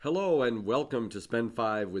Hello and welcome to Spend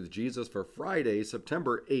 5 with Jesus for Friday,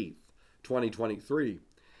 September 8th, 2023.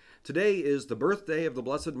 Today is the birthday of the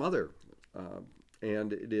Blessed Mother,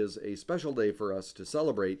 and it is a special day for us to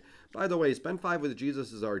celebrate. By the way, Spend 5 with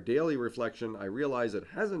Jesus is our daily reflection. I realize it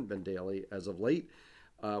hasn't been daily as of late.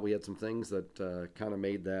 We had some things that kind of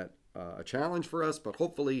made that a challenge for us, but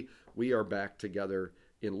hopefully we are back together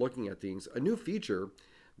in looking at things. A new feature,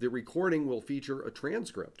 the recording will feature a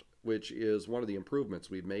transcript, which is one of the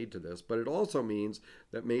improvements we've made to this, but it also means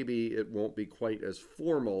that maybe it won't be quite as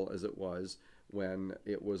formal as it was when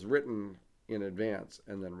it was written in advance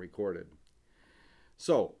and then recorded.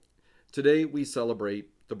 So, today we celebrate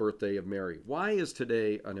the birthday of Mary. Why is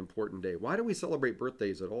today an important day? Why do we celebrate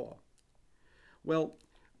birthdays at all? Well,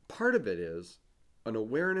 part of it is an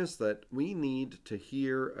awareness that we need to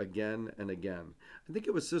hear again and again. I think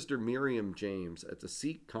it was Sister Miriam James at the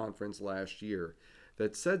Seek conference last year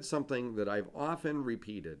that said something that I've often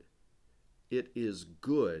repeated. It is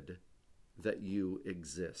good that you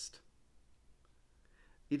exist.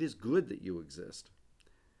 It is good that you exist.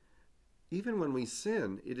 Even when we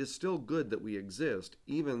sin, it is still good that we exist,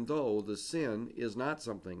 even though the sin is not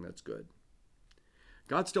something that's good.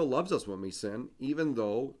 God still loves us when we sin, even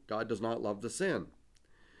though God does not love the sin.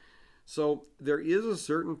 So there is a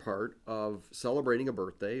certain part of celebrating a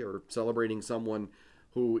birthday or celebrating someone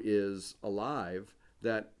who is alive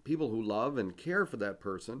that people who love and care for that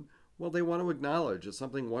person, well, they want to acknowledge that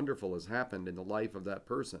something wonderful has happened in the life of that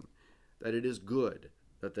person, that it is good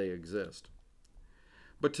that they exist.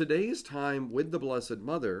 But today's time with the Blessed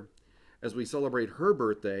Mother, as we celebrate her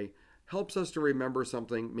birthday, helps us to remember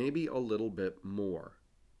something maybe a little bit more.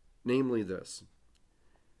 Namely this: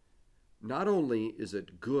 not only is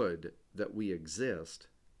it good that we exist,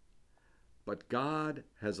 but God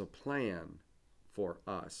has a plan for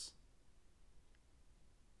us.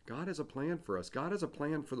 God has a plan for us. God has a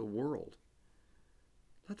plan for the world.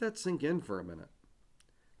 Let that sink in for a minute.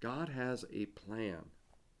 God has a plan.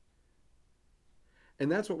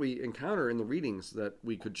 And that's what we encounter in the readings that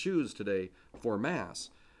we could choose today for Mass.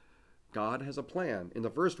 God has a plan. In the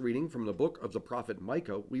first reading from the book of the prophet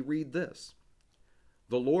Micah, we read this: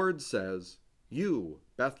 "The Lord says, you,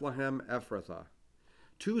 Bethlehem Ephrathah,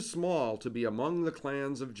 too small to be among the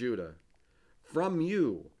clans of Judah, from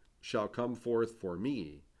you shall come forth for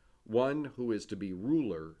me one who is to be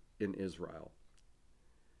ruler in Israel."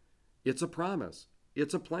 It's a promise.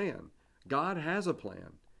 It's a plan. God has a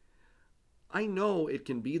plan. I know it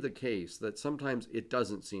can be the case that sometimes it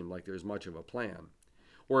doesn't seem like there's much of a plan.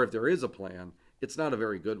 Or if there is a plan, it's not a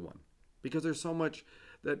very good one. Because there's so much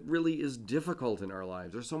that really is difficult in our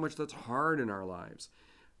lives. There's so much that's hard in our lives.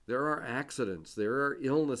 There are accidents, there are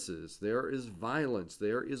illnesses, there is violence,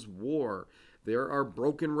 there is war, there are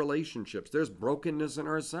broken relationships, there's brokenness in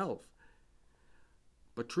ourselves.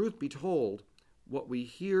 But truth be told, what we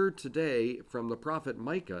hear today from the prophet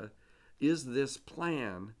Micah is this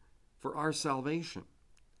plan for our salvation.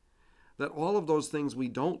 That all of those things we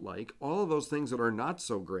don't like, all of those things that are not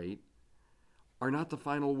so great, are not the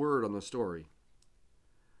final word on the story.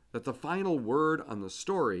 That the final word on the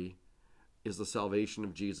story is the salvation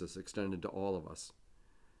of Jesus extended to all of us.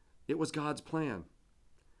 It was God's plan.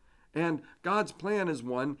 And God's plan is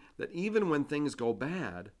one that even when things go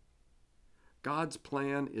bad, God's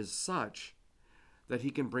plan is such that he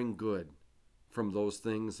can bring good from those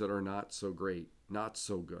things that are not so great, not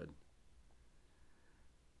so good.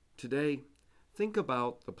 Today, think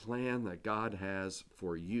about the plan that God has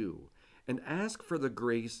for you and ask for the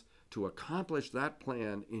grace to accomplish that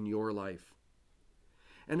plan in your life.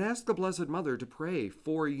 And ask the Blessed Mother to pray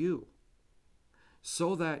for you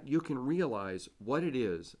so that you can realize what it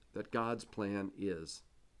is that God's plan is.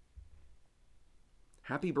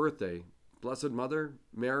 Happy birthday, Blessed Mother,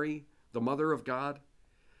 Mary, the Mother of God,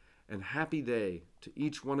 and happy day to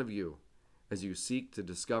each one of you as you seek to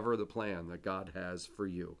discover the plan that God has for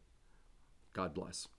you. God bless.